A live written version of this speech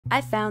I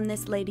found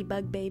this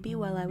ladybug baby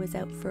while I was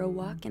out for a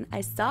walk and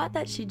I saw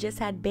that she just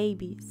had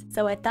babies,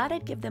 so I thought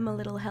I'd give them a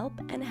little help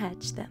and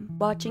hatch them.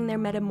 Watching their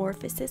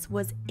metamorphosis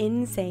was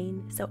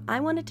insane, so I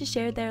wanted to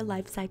share their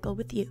life cycle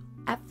with you.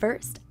 At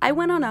first, I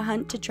went on a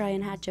hunt to try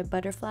and hatch a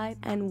butterfly,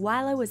 and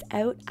while I was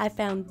out, I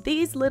found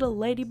these little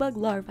ladybug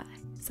larvae.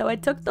 So I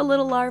took the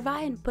little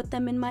larvae and put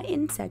them in my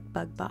insect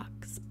bug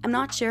box. I'm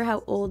not sure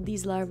how old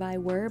these larvae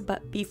were,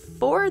 but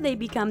before they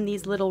become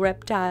these little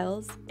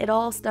reptiles, it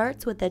all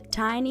starts with a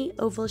tiny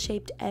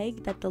oval-shaped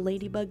egg that the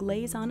ladybug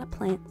lays on a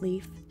plant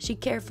leaf. She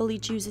carefully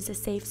chooses a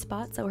safe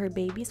spot so her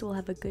babies will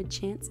have a good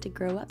chance to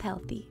grow up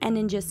healthy. And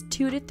in just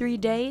 2 to 3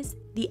 days,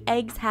 the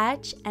eggs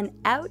hatch and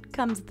out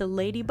comes the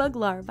ladybug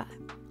larva.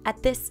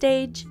 At this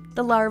stage,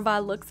 the larva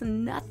looks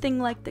nothing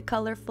like the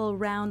colorful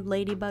round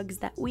ladybugs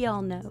that we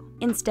all know.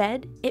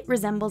 Instead, it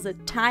resembles a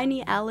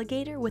tiny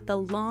alligator with a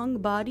long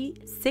body,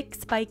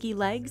 6 spiky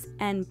legs,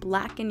 and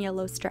black and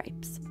yellow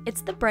stripes.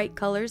 It's the bright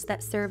colors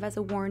that serve as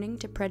a warning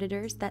to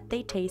predators that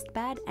they taste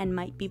bad and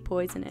might be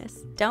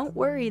poisonous. Don't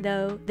worry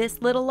though,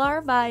 this little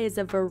larva is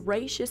a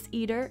voracious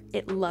eater.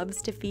 It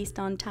loves to feast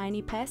on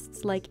tiny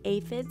pests like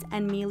aphids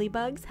and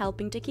mealybugs,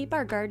 helping to keep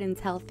our gardens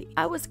healthy.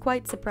 I was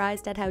quite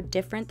surprised at how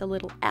different the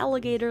little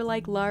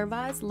alligator-like larvae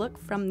look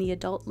from the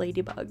adult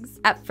ladybugs.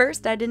 At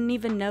first, I didn't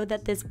even know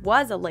that this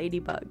was a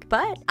ladybug,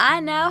 but I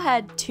now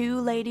had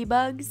 2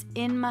 ladybugs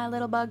in my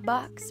little bug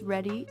box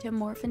ready to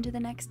morph into the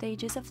next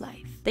stages of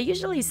life. They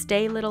usually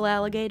stay little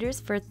alligators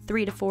for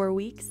 3 to 4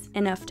 weeks,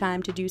 enough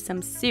time to do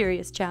some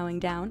serious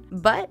chowing down,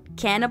 but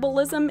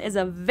cannibalism is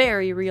a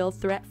very real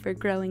threat for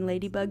growing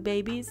ladybug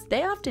babies.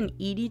 They often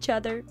eat each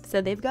other,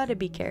 so they've got to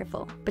be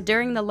careful. But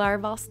during the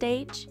larval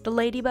stage, the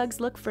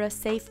ladybugs look for a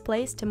safe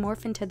place to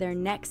morph into their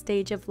next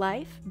stage of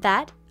life,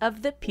 that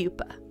of the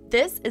pupa.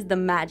 This is the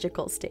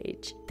magical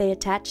stage. They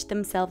attach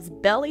themselves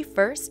belly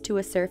first to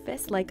a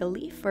surface like a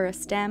leaf or a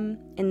stem.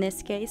 In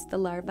this case, the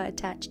larva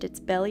attached its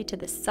belly to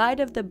the side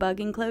of the bug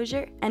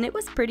enclosure, and it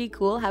was pretty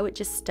cool how it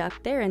just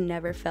stuck there and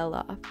never fell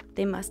off.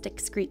 They must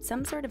excrete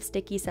some sort of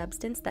sticky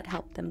substance that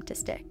helped them to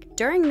stick.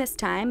 During this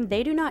time,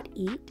 they do not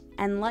eat,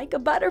 and like a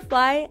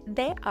butterfly,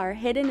 they are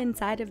hidden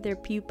inside of their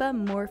pupa,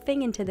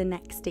 morphing into the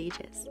next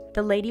stages.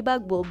 The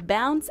ladybug will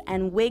bounce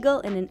and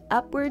wiggle in an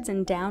upwards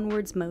and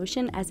downwards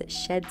motion as it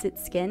sheds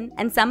its skin,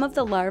 and some of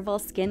the larval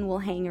skin will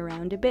hang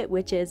around a bit,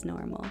 which is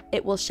normal.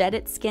 It will shed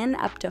its skin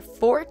up to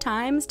 4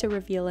 times to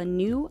reveal a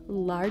new,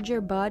 larger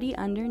body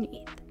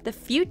underneath. The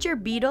future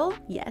beetle,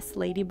 yes,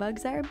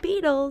 ladybugs are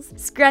beetles,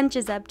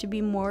 scrunches up to be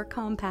more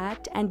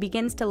compact and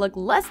begins to look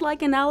less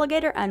like an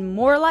alligator and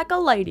more like a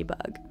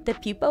ladybug. The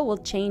pupa will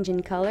change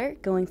in color,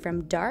 going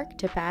from dark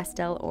to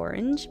pastel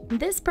orange.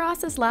 This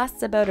process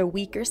lasts about a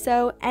week or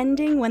so,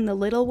 ending when the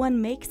little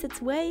one makes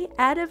its way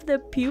out of the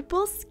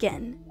pupal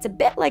skin. It's a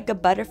bit like a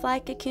butterfly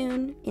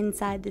cocoon.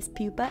 Inside this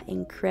pupa,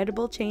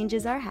 incredible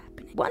changes are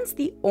happening. Once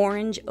the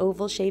orange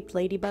oval-shaped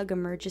ladybug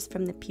emerges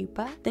from the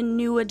pupa, the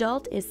new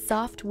adult is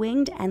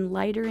soft-winged and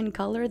lighter in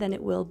color than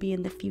it will be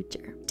in the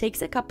future. It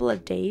takes a couple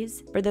of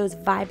days for those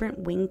vibrant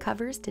wing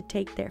covers to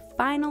take their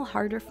final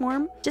harder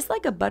form, just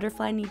like a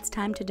butterfly needs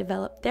time to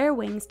develop their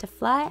wings to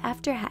fly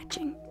after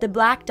hatching. The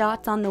black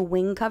dots on the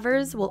wing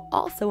covers will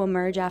also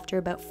emerge after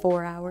about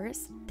 4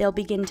 hours. They'll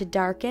begin to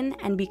darken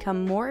and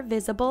become more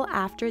visible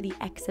after the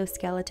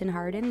exoskeleton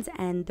hardens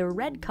and the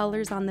red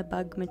colors on the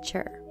bug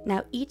mature.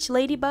 Now, each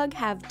ladybug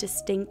have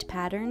distinct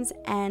patterns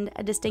and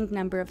a distinct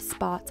number of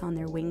spots on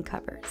their wing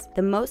covers.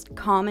 The most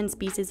common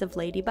species of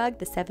ladybug,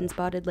 the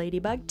 7-spotted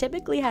ladybug,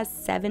 typically has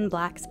 7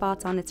 black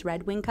spots on its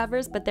red wing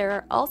covers, but there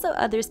are also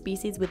other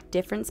species with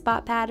different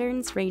spot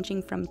patterns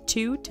ranging from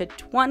 2 to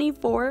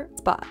 24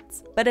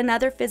 spots. But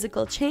another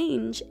physical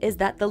change is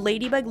that the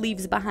ladybug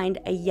leaves behind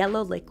a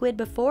yellow liquid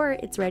before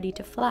it's ready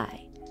to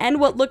fly. And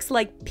what looks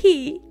like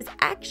pee is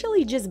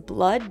actually just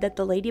blood that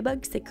the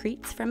ladybug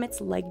secretes from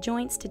its leg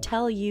joints to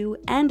tell you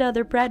and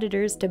other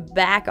predators to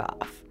back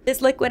off.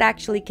 This liquid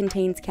actually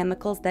contains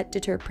chemicals that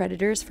deter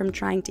predators from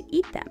trying to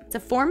eat them. It's a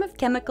form of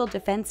chemical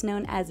defense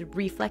known as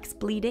reflex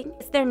bleeding.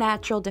 It's their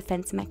natural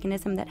defense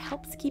mechanism that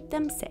helps keep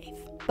them safe.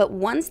 But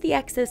once the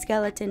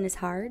exoskeleton is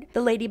hard,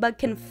 the ladybug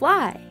can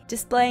fly,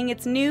 displaying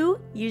its new,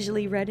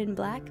 usually red and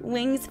black,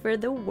 wings for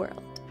the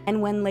world. And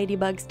when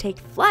ladybugs take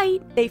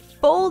flight, they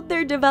fold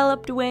their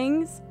developed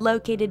wings,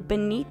 located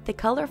beneath the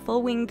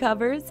colorful wing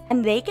covers,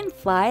 and they can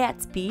fly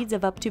at speeds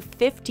of up to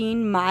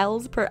 15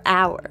 miles per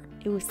hour.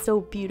 It was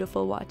so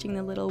beautiful watching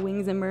the little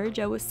wings emerge.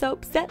 I was so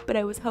upset, but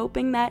I was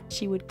hoping that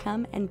she would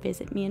come and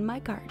visit me in my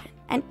garden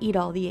and eat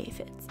all the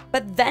aphids.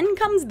 But then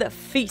comes the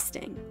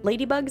feasting.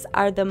 Ladybugs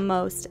are the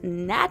most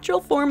natural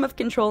form of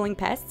controlling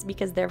pests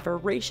because they're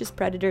voracious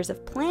predators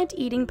of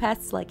plant-eating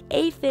pests like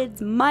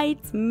aphids,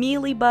 mites,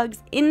 mealybugs,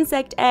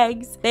 insect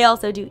eggs. They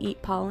also do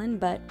eat pollen,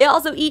 but they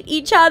also eat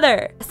each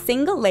other. A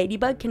single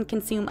ladybug can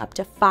consume up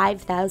to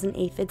 5,000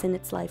 aphids in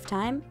its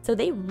lifetime, so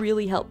they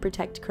really help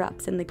protect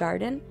crops in the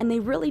garden, and they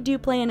really do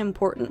play an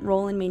important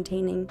role in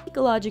maintaining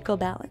ecological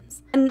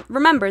balance. And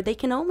remember, they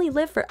can only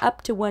live for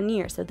up to 1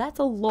 year, so that's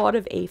a lot of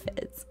of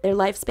aphids. Their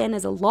lifespan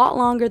is a lot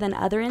longer than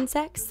other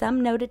insects,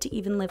 some noted to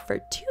even live for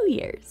 2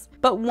 years.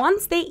 But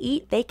once they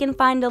eat, they can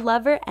find a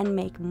lover and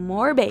make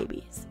more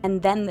babies.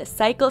 And then the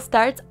cycle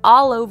starts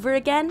all over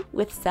again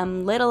with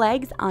some little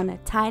eggs on a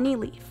tiny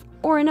leaf,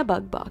 or in a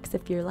bug box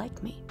if you're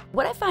like me.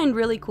 What I find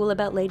really cool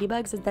about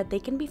ladybugs is that they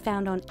can be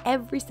found on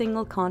every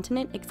single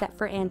continent except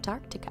for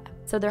Antarctica.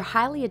 So they're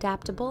highly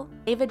adaptable.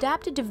 They've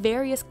adapted to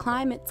various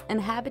climates and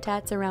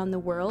habitats around the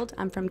world.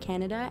 I'm from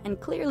Canada,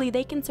 and clearly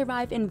they can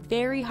survive in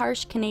very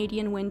harsh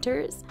Canadian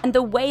winters. And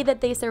the way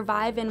that they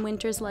survive in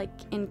winters like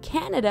in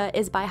Canada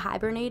is by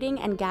hibernating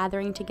and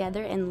gathering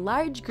together in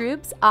large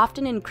groups,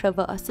 often in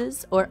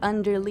crevasses or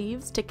under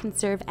leaves, to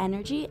conserve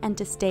energy and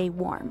to stay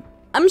warm.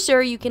 I'm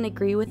sure you can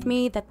agree with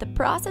me that the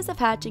process of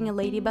hatching a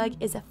ladybug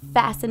is a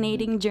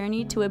fascinating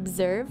journey to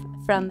observe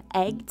from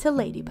egg to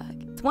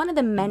ladybug. It's one of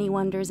the many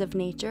wonders of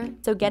nature,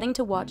 so getting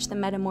to watch the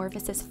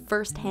metamorphosis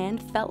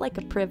firsthand felt like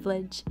a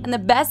privilege. And the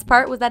best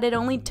part was that it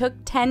only took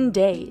 10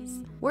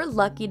 days. We're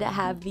lucky to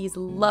have these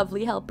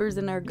lovely helpers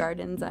in our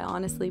gardens, I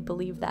honestly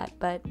believe that,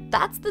 but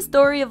that's the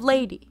story of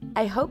Lady.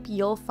 I hope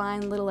you'll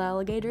find little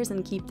alligators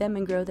and keep them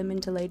and grow them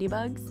into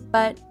ladybugs,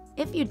 but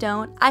if you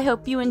don't, I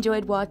hope you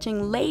enjoyed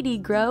watching Lady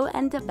grow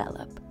and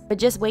develop. But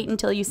just wait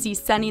until you see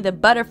Sunny the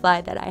butterfly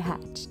that I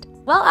hatched.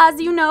 Well, as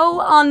you know,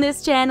 on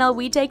this channel,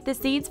 we take the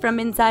seeds from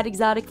inside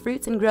exotic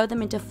fruits and grow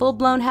them into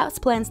full-blown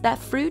houseplants that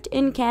fruit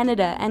in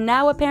Canada, and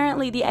now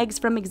apparently the eggs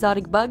from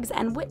exotic bugs,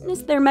 and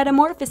witness their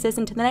metamorphosis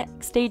into the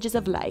next stages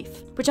of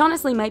life. Which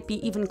honestly might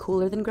be even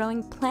cooler than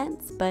growing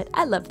plants, but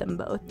I love them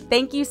both.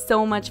 Thank you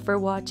so much for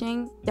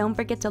watching. Don't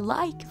forget to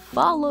like,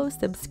 follow,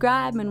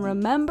 subscribe, and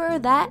remember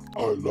that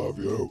I love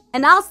you.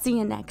 And I'll see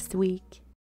you next week.